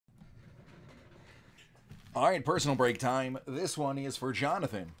All right, personal break time. This one is for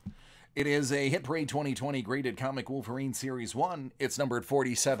Jonathan. It is a Hit Parade 2020 graded comic Wolverine Series 1. It's numbered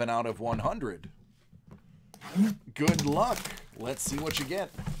 47 out of 100. Good luck. Let's see what you get.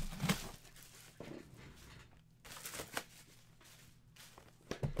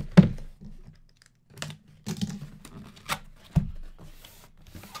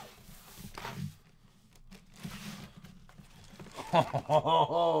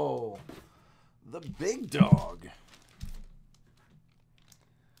 Oh, the big dog.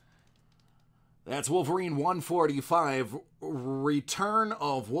 That's Wolverine 145, Return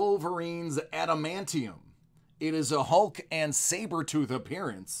of Wolverine's Adamantium. It is a Hulk and Sabretooth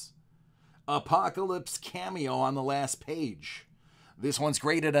appearance. Apocalypse cameo on the last page. This one's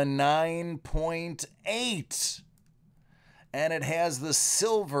graded a 9.8. And it has the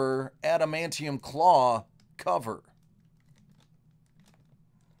silver Adamantium claw cover.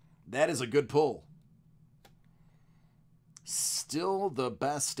 That is a good pull. Still the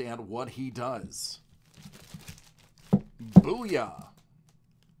best at what he does. Booyah.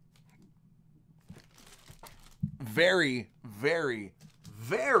 Very, very,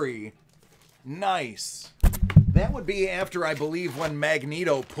 very nice. That would be after, I believe, when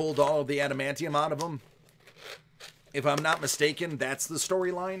Magneto pulled all of the adamantium out of him. If I'm not mistaken, that's the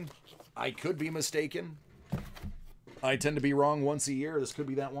storyline. I could be mistaken. I tend to be wrong once a year. This could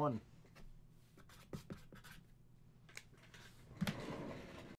be that one.